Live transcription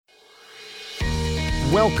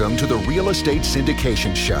Welcome to the Real Estate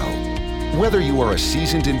Syndication Show. Whether you are a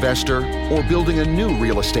seasoned investor or building a new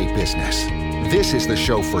real estate business, this is the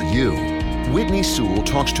show for you. Whitney Sewell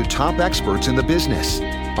talks to top experts in the business.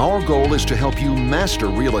 Our goal is to help you master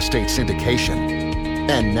real estate syndication.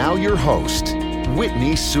 And now your host,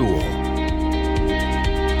 Whitney Sewell.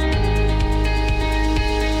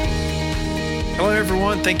 Hello,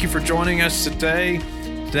 everyone. Thank you for joining us today.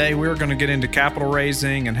 Today, we're going to get into capital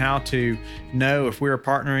raising and how to know if we're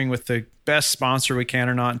partnering with the best sponsor we can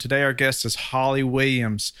or not. And today, our guest is Holly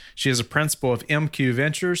Williams. She is a principal of MQ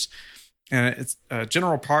Ventures, and it's a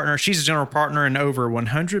general partner. She's a general partner in over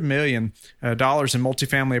 $100 million in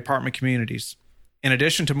multifamily apartment communities. In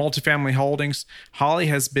addition to multifamily holdings, Holly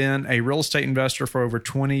has been a real estate investor for over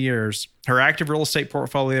 20 years. Her active real estate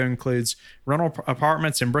portfolio includes rental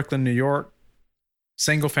apartments in Brooklyn, New York,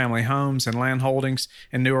 single-family homes and land holdings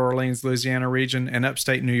in New Orleans, Louisiana region, and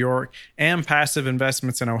upstate New York, and passive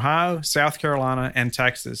investments in Ohio, South Carolina, and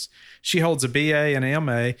Texas. She holds a BA and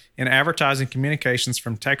MA in Advertising Communications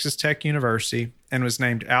from Texas Tech University and was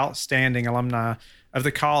named Outstanding Alumni of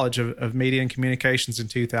the College of Media and Communications in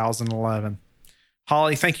 2011.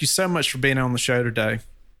 Holly, thank you so much for being on the show today.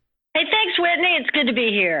 Hey, thanks, Whitney. It's good to be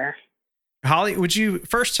here. Holly, would you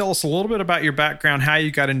first tell us a little bit about your background, how you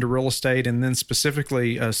got into real estate, and then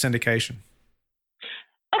specifically syndication?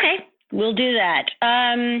 Okay, we'll do that.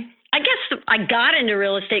 I guess I got into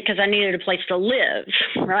real estate because I needed a place to live,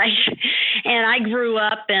 right? And I grew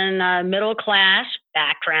up in a middle class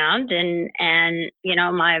background, and you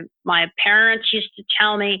know, my parents used to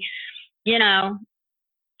tell me, you know,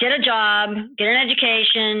 get a job, get an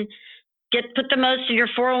education, put the most of your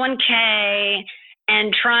 401k.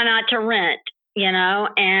 And try not to rent, you know.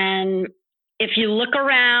 And if you look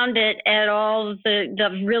around at all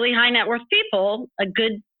the really high net worth people, a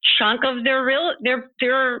good chunk of their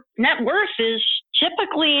net worth is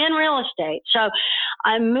typically in real estate. So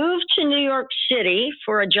I moved to New York City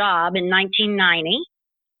for a job in 1990,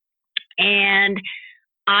 and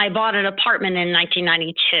I bought an apartment in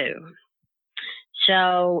 1992.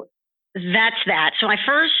 So that's that. So my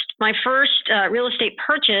first real estate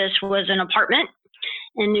purchase was an apartment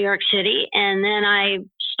in New York City. And then I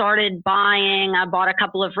bought a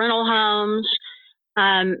couple of rental homes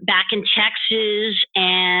back in Texas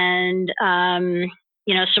and,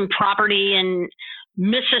 you know, some property in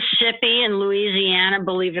Mississippi and Louisiana,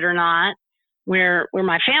 believe it or not, where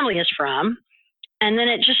my family is from. And then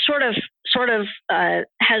it just sort of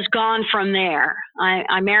has gone from there.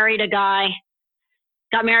 I married a guy,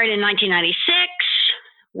 got married in 1996.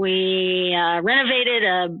 We renovated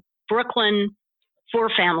a Brooklyn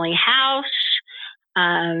 4-family house,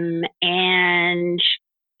 and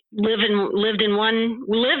live in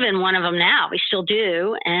one of them now. We still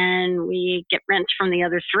do, and we get rents from the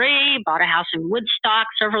other 3. Bought a house in Woodstock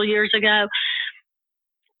several years ago.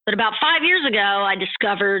 But about 5 years ago, I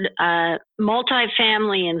discovered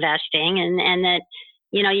multifamily investing, and that,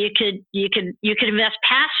 you know, you could invest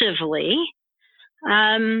passively.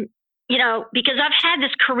 You know, because I've had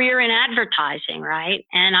this career in advertising, right?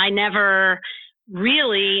 And I never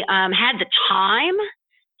really had the time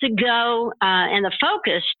to go and the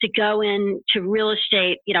focus to go into real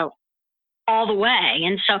estate, you know, all the way.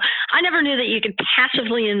 And so I never knew that you could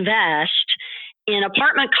passively invest in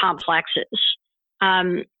apartment complexes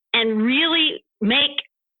and really make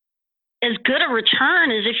as good a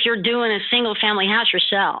return as if you're doing a single family house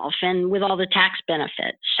yourself and with all the tax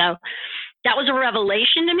benefits. So that was a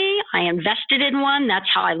revelation to me. I invested in one. That's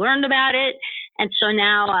how I learned about it. And so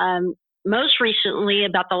now, most recently,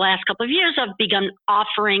 about the last couple of years, I've begun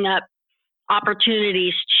offering up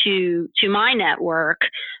opportunities to my network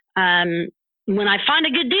when I find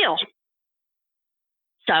a good deal.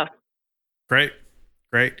 So, great.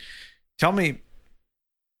 Tell me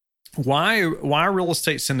why real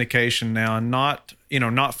estate syndication now, and not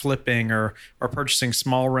flipping or purchasing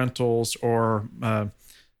small rentals or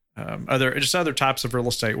other types of real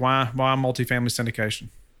estate. Why multifamily syndication?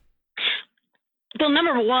 Well,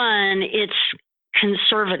 number one, it's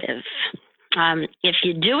conservative. If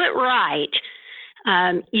you do it right,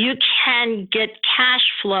 you can get cash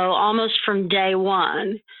flow almost from day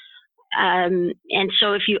one. And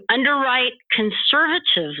so if you underwrite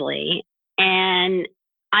conservatively, and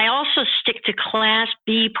I also stick to Class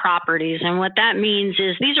B properties, and what that means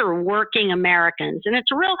is these are working Americans, and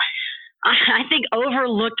it's a real, I think,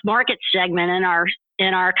 overlooked market segment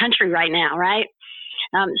in our country right now, right?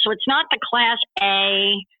 So it's not the Class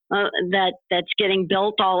A that's getting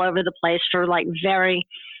built all over the place for like very,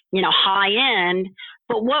 you know, high end,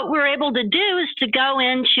 But what we're able to do is to go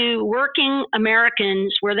into working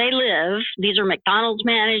Americans where they live. These are McDonald's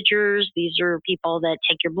managers. These are people that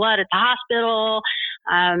take your blood at the hospital.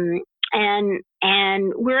 And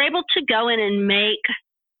we're able to go in and make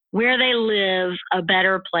where they live a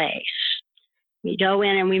better place. We go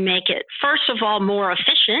in and we make it, first of all, more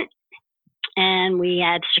efficient. And we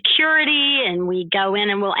add security, and we go in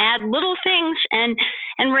and we'll add little things and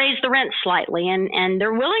raise the rent slightly. And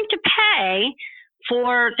they're willing to pay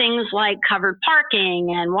for things like covered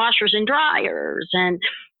parking and washers and dryers and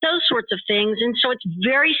those sorts of things. And so it's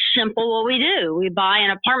very simple what we do. We buy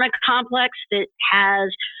an apartment complex that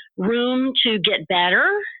has room to get better,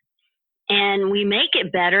 and we make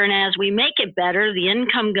it better. And as we make it better, the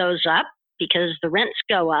income goes up because the rents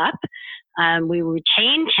go up. We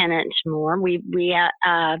retain tenants more. We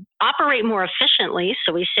operate more efficiently,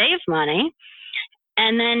 so we save money.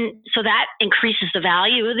 And then, so that increases the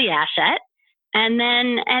value of the asset. And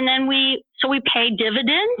then we pay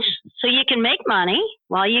dividends, so you can make money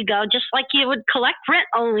while you go, just like you would collect rent,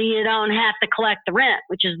 only you don't have to collect the rent,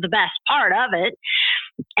 which is the best part of it.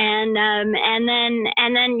 And then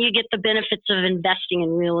you get the benefits of investing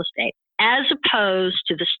in real estate, as opposed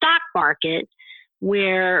to the stock market,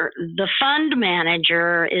 where the fund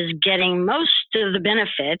manager is getting most of the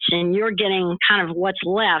benefits and you're getting kind of what's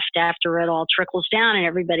left after it all trickles down and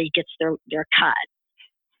everybody gets their cut.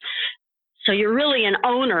 So you're really an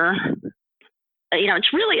owner.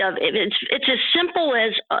 It's really it's as simple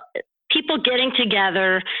as people getting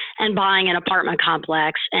together and buying an apartment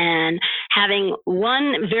complex and having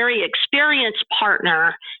one very experienced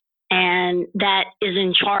partner and that is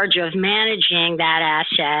in charge of managing that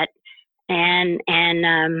asset and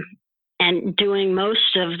doing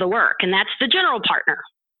most of the work. And that's the general partner.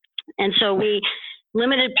 And so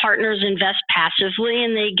limited partners invest passively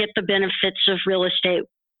and they get the benefits of real estate,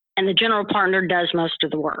 and the general partner does most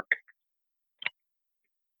of the work.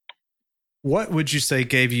 What would you say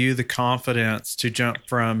gave you the confidence to jump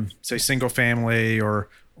from, say, single family or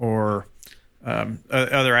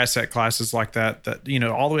other asset classes like that,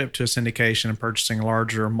 all the way up to a syndication and purchasing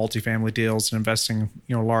larger multifamily deals and investing,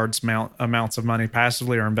 large amounts of money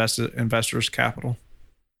passively or investors' capital?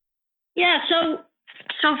 Yeah. So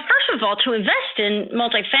first of all, to invest in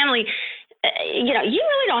multifamily, you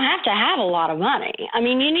really don't have to have a lot of money. I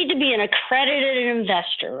mean, you need to be an accredited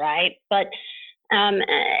investor, right? But and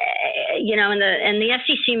the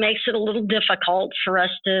SEC makes it a little difficult for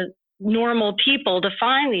us normal people to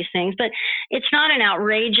find these things, but it's not an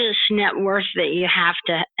outrageous net worth that you have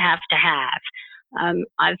to have.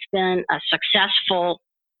 I've been I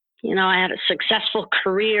had a successful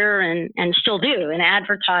career and still do in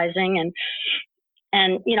advertising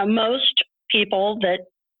and most people that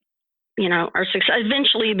are success.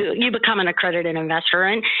 Eventually you become an accredited investor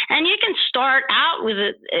and you can start out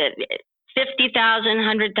with $50,000,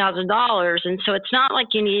 $100,000. And so it's not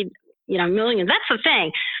like you need, millions. That's the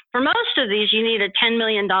thing. For most of these, you need a $10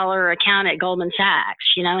 million account at Goldman Sachs,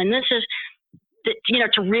 and this is,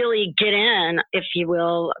 to really get in, if you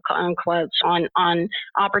will, unquote, on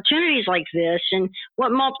opportunities like this. And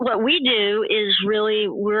what we do is really,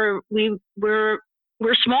 we're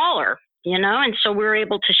smaller, and so we're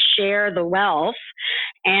able to share the wealth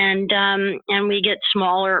and we get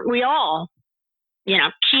smaller. We all,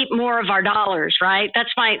 keep more of our dollars, right?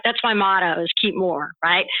 That's my motto, is keep more,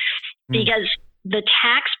 right? Because the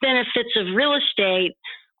tax benefits of real estate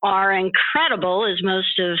are incredible, as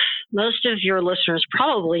most of your listeners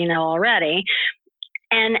probably know already.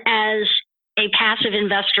 And as a passive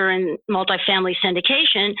investor in multifamily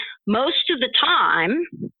syndication, most of the time,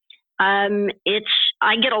 I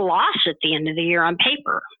get a loss at the end of the year on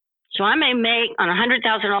paper. So I may make, on a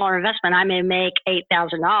 $100,000 investment, I may make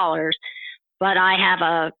 $8,000, but I have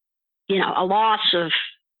a loss of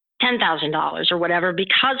 $10,000 or whatever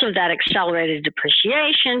because of that accelerated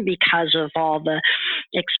depreciation, because of all the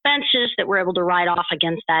expenses that we're able to write off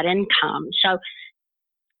against that income. So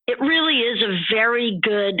it really is a very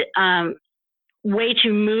good way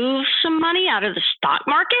to move some money out of the stock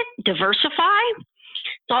market, diversify.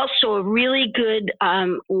 It's also a really good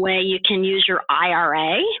way you can use your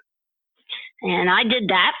IRA. And I did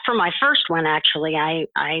that for my first one, actually. I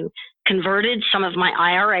converted some of my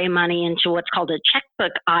IRA money into what's called a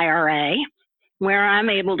checkbook IRA, where I'm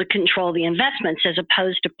able to control the investments as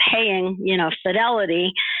opposed to paying,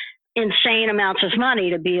 Fidelity insane amounts of money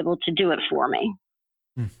to be able to do it for me.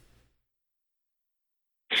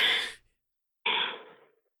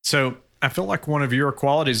 So I feel like one of your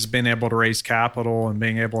qualities is being able to raise capital and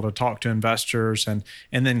being able to talk to investors and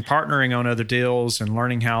then partnering on other deals and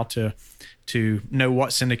learning how to know what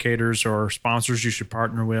syndicators or sponsors you should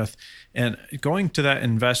partner with. And going to that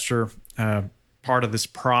investor part of this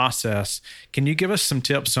process, can you give us some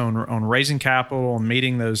tips on raising capital and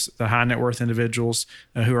meeting the high net worth individuals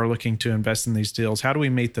who are looking to invest in these deals? How do we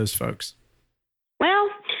meet those folks? Well,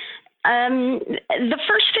 the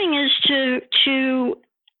first thing is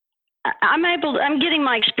I'm getting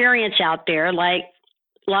my experience out there, like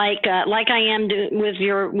I am with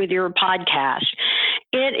your podcast.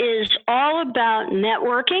 It is all about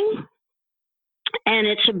networking, and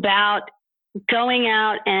it's about going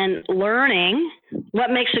out and learning what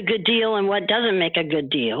makes a good deal and what doesn't make a good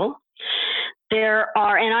deal.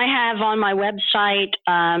 And I have on my website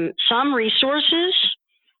some resources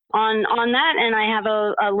on that, and I have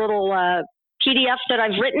a little PDF that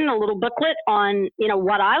I've written, a little booklet on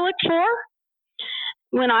what I look for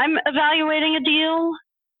when I'm evaluating a deal.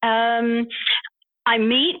 I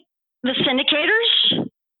meet the syndicators.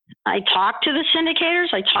 I talk to the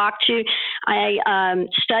syndicators. I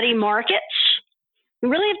study markets. You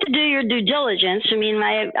really have to do your due diligence. I mean,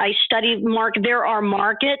 I study market. There are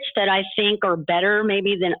markets that I think are better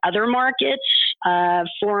maybe than other markets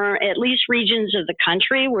for at least regions of the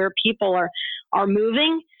country where people are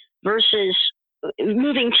moving versus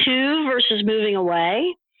moving to versus moving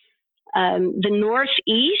away. The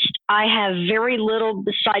Northeast, I have very little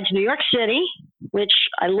besides New York City, which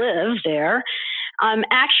I live there. I'm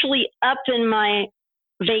actually up in my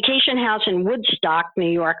vacation house in Woodstock,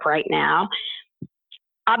 New York right now.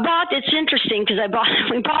 It's interesting because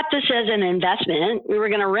we bought this as an investment. We were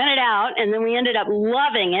going to rent it out, and then we ended up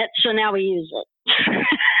loving it, so now we use it.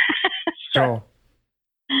 Cool.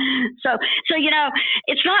 So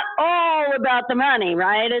it's not all about the money,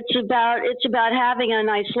 right? It's about having a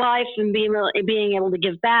nice life and being able to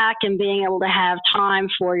give back and being able to have time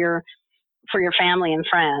for your family and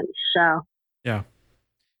friends. So yeah,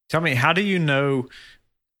 tell me, how do you know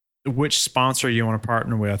which sponsor you want to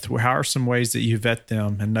partner with? How are some ways that you vet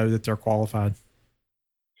them and know that they're qualified?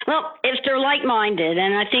 Well, if they're like-minded,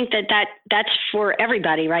 and I think that's for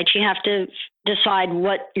everybody, right? You have to decide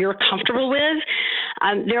what you're comfortable with.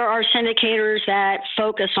 There are syndicators that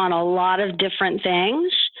focus on a lot of different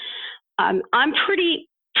things. I'm pretty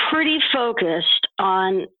focused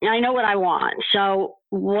on. I know what I want. So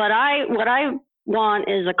what I want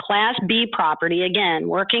is a Class B property. Again,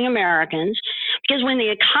 working Americans, because when the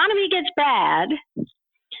economy gets bad,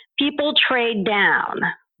 people trade down.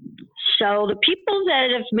 So the people that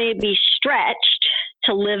have maybe stretched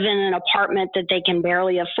to live in an apartment that they can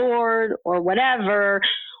barely afford or whatever,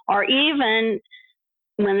 or even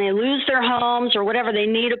when they lose their homes or whatever, they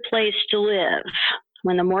need a place to live.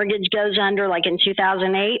 When the mortgage goes under, like in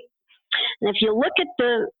 2008. And if you look at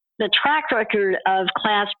the track record of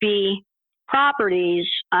Class B properties,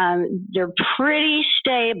 they're pretty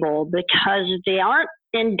stable because they aren't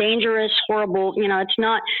in dangerous, horrible, it's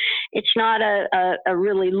not a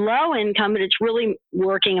really low income, but it's really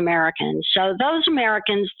working Americans. So those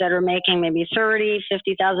Americans that are making maybe $30,000,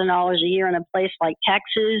 $50,000 a year in a place like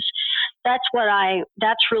Texas, that's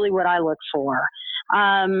really what I look for.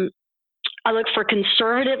 I look for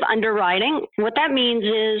conservative underwriting. What that means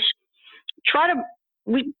is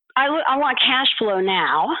I want cash flow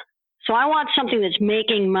now. So I want something that's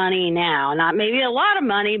making money now, not maybe a lot of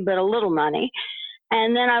money, but a little money.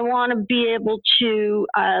 And then I want to be able to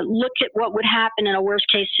look at what would happen in a worst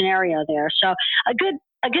case scenario there. So a good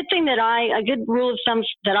rule of thumb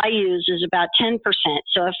that I use is about 10%.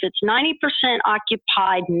 So if it's 90%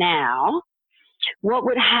 occupied now, what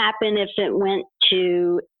would happen if it went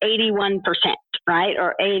to 81%, right?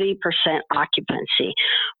 Or 80% occupancy?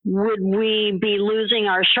 Would we be losing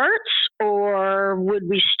our shirts, or would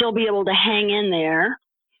we still be able to hang in there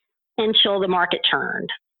until the market turned?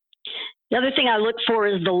 The other thing I look for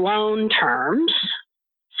is the loan terms.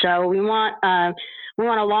 So we want a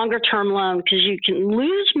longer term loan because you can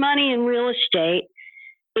lose money in real estate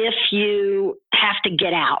if you have to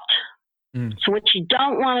get out. So what you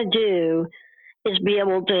don't want to do is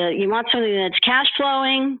you want something that's cash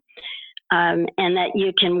flowing and that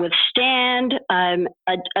you can withstand a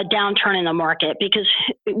downturn in the market, because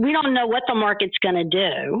we don't know what the market's going to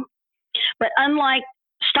do. But unlike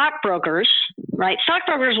stockbrokers, right?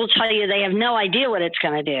 Stockbrokers will tell you they have no idea what it's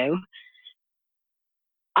going to do.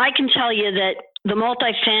 I can tell you that the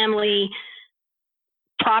multifamily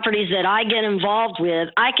properties that I get involved with,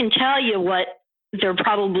 I can tell you what they're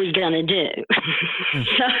probably going to do.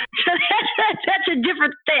 So that's a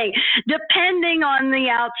different thing, depending on the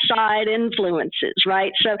outside influences,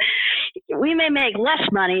 right? So we may make less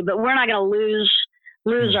money, but we're not going to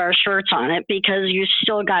lose our shirts on it, because you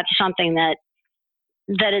still got something that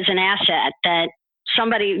is an asset that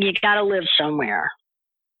you got to live somewhere.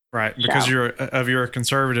 Right. Because you're a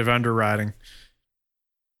conservative underwriting.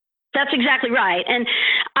 That's exactly right. And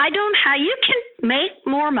you can make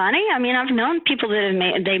more money. I mean, I've known people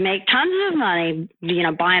that they make tons of money,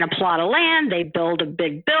 buying a plot of land, they build a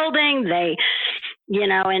big building,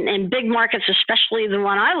 in big markets, especially the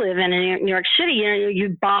one I live in New York City,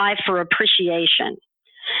 you buy for appreciation.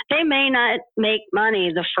 They may not make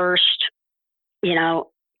money the first,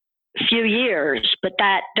 few years, but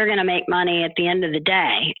that they're going to make money at the end of the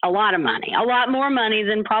day, a lot of money, a lot more money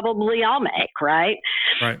than probably I'll make. Right.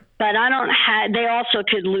 Right. But they also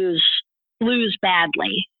could lose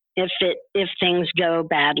badly if things go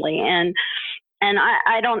badly. And when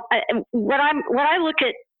I look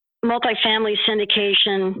at multifamily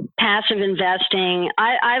syndication, passive investing,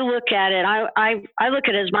 I look at it, I look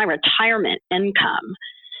at it as my retirement income.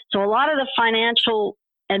 So a lot of the financial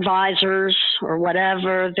advisors or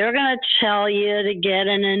whatever, they're going to tell you to get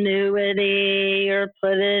an annuity or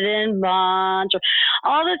put it in bonds or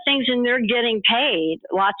all the things, and they're getting paid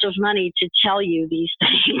lots of money to tell you these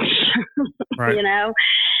things. Right.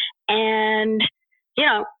 And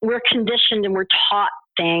we're conditioned and we're taught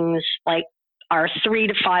things like our 3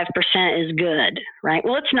 to 5% is good, right?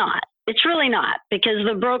 Well, it's not. It's really not, because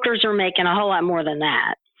the brokers are making a whole lot more than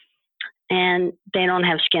that. And they don't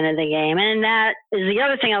have skin in the game. And that is the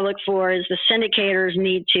other thing I look for, is the syndicators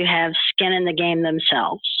need to have skin in the game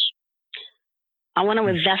themselves. I want to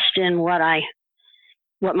invest in what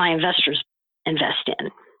my investors invest in.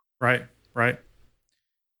 Right, right.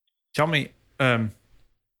 Tell me,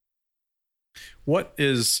 what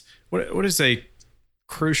is a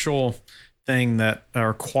crucial thing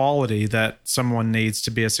or quality that someone needs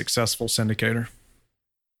to be a successful syndicator?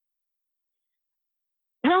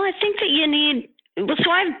 Well, I think that you need,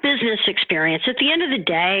 so I have business experience. At the end of the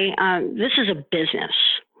day, this is a business,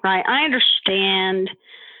 right? I understand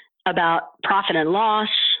about profit and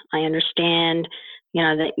loss. I understand,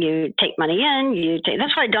 that you take money in,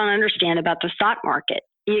 that's what I don't understand about the stock market.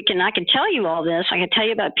 I can tell you all this. I can tell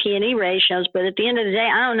you about P&E ratios, but at the end of the day,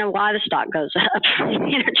 I don't know why the stock goes up.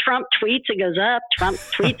 Trump tweets, it goes up. Trump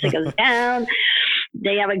tweets, it goes down.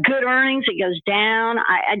 They have a good earnings, it goes down.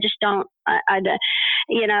 I just don't,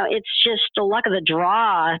 it's just the luck of the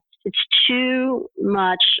draw. It's too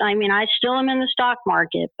much. I mean, I still am in the stock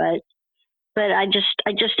market, but I just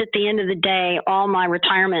at the end of the day, all my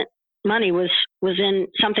retirement money was in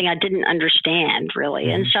something I didn't understand really.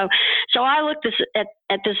 Mm-hmm. And so I looked at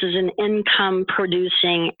this as an income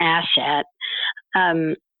producing asset,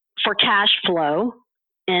 for cash flow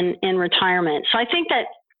in retirement. So I think that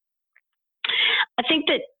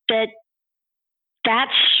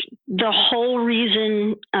that's the whole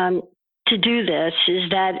reason to do this, is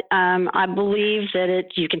that I believe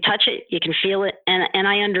that you can touch it, you can feel it, and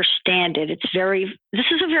I understand it. This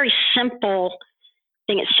is a very simple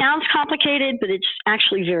thing. It sounds complicated, but it's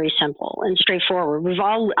actually very simple and straightforward.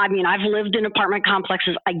 I've lived in apartment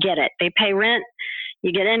complexes. I get it. They pay rent,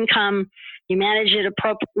 you get income, you manage it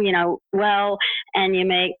well, and you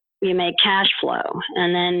make cash flow.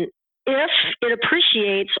 And then if it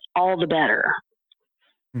appreciates, all the better.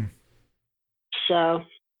 So,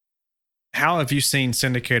 how have you seen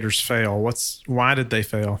syndicators fail? Why did they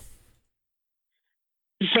fail?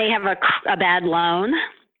 They have a bad loan.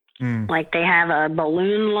 Like they have a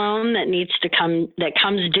balloon loan that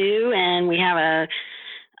comes due, and we have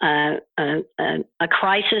a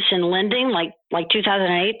crisis in lending, like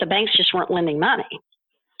 2008. The banks just weren't lending money,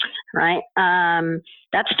 right?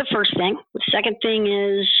 That's the first thing. The second thing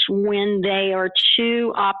is when they are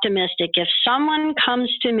too optimistic. If someone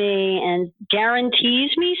comes to me and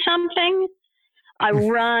guarantees me something, I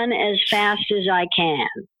run as fast as I can.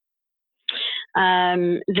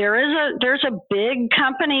 There's a big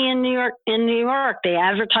company in New York. They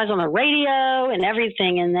advertise on the radio and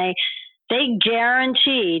everything, and they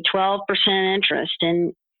guarantee 12% interest.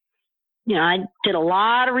 And I did a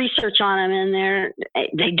lot of research on them, and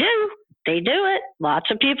they do it.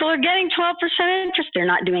 Lots of people are getting 12% interest. They're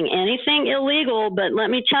not doing anything illegal, but let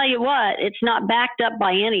me tell you what, it's not backed up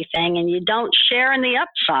by anything, and you don't share in the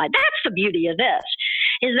upside. That's the beauty of this,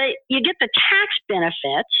 is that you get the tax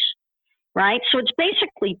benefits. Right. So it's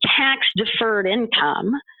basically tax deferred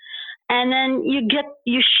income. And then you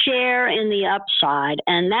share in the upside.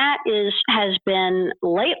 And that has been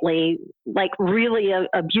lately like really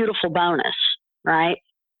a beautiful bonus. Right.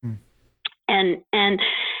 And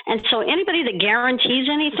so anybody that guarantees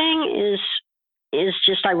anything is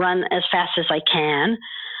just, I run as fast as I can.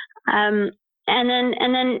 And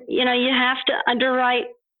then, you know, you have to underwrite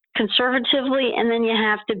conservatively, and then you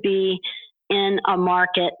have to be in a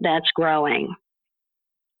market that's growing.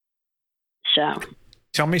 So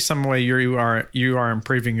tell me some way you are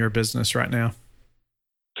improving your business right now.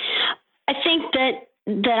 I think that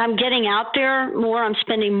I'm getting out there more. I'm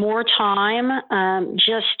spending more time,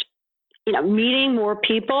 just, you know, meeting more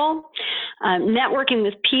people, networking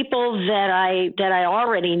with people that I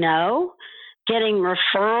already know, getting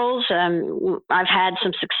referrals. I've had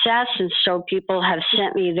some success, and so people have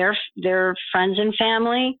sent me their friends and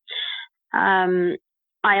family.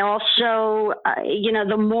 I also, you know,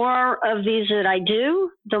 the more of these that I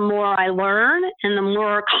do, the more I learn, and the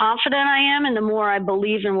more confident I am, and the more I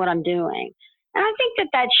believe in what I'm doing. And I think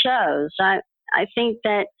that shows. I think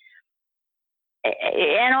that,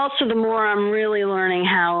 and also the more I'm really learning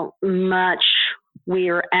how much we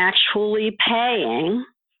are actually paying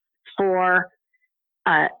for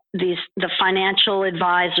the financial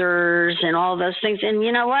advisors and all those things. And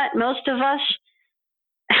you know what? Most of us,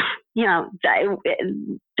 you know,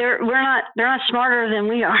 they're not smarter than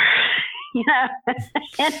we are, you know.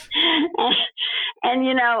 and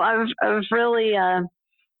you know, I've really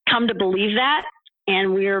come to believe that,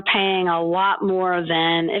 and we're paying a lot more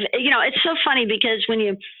than, you know. It's so funny because when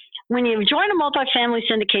you join a multifamily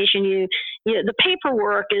syndication, the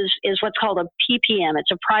paperwork is what's called a PPM.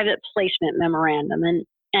 It's a private placement memorandum,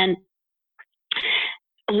 and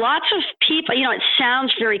lots of people, you know, it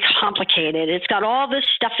sounds very complicated. It's got all this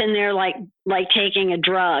stuff in there, like taking a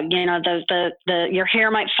drug. You know, your hair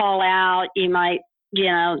might fall out, you might, you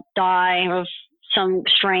know, die of some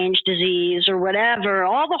strange disease or whatever.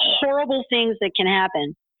 All the horrible things that can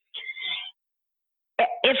happen.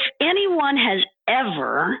 If anyone has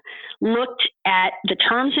ever looked at the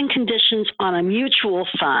terms and conditions on a mutual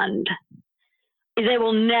fund, they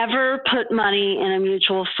will never put money in a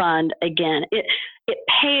mutual fund again.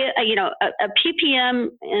 You know, a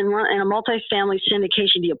PPM in a multifamily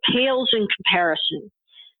syndication deal pales in comparison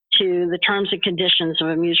to the terms and conditions of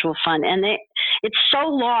a mutual fund. And it's so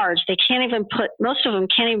large, most of them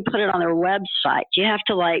can't even put it on their website. You have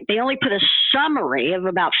to they only put a summary of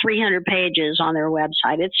about 300 pages on their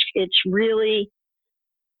website. It's really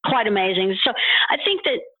quite amazing. So I think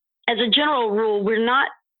that as a general rule,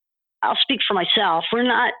 I'll speak for myself. We're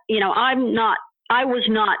not, you know, I was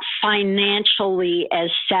not financially as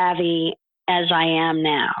savvy as I am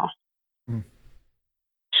now.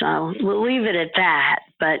 So we'll leave it at that.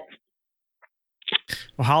 But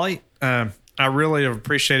well, Holly, I really have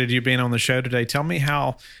appreciated you being on the show today. Tell me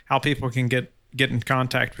how people can get in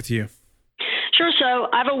contact with you. Sure. So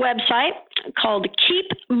I have a website called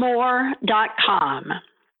keepmore.com.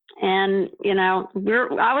 And, you know,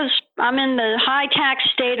 I'm in the high tax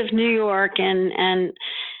state of New York, and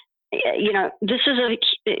you know, this is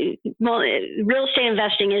real estate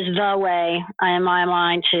investing is the way, in my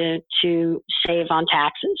mind, to save on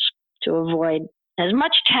taxes, to avoid as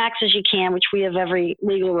much tax as you can, which we have every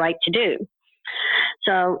legal right to do.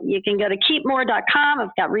 So you can go to keepmore.com.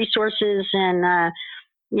 I've got resources, and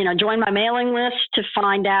you know, join my mailing list to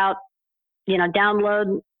find out, you know,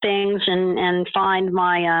 download things and find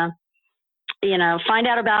my, you know, find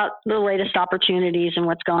out about the latest opportunities and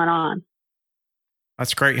what's going on.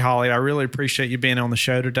 That's great, Holly. I really appreciate you being on the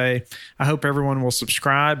show today. I hope everyone will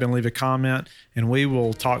subscribe and leave a comment, and we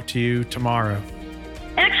will talk to you tomorrow.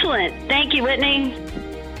 Excellent. Thank you, Whitney.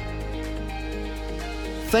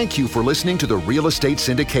 Thank you for listening to the Real Estate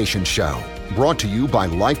Syndication Show, brought to you by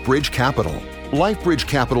LifeBridge Capital. LifeBridge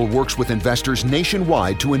Capital works with investors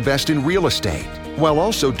nationwide to invest in real estate, while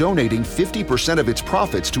also donating 50% of its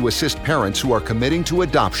profits to assist parents who are committing to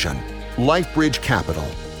adoption. LifeBridge Capital,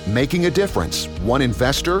 making a difference, one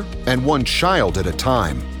investor and one child at a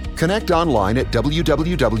time. Connect online at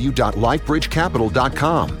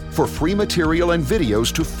www.lifebridgecapital.com for free material and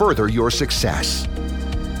videos to further your success.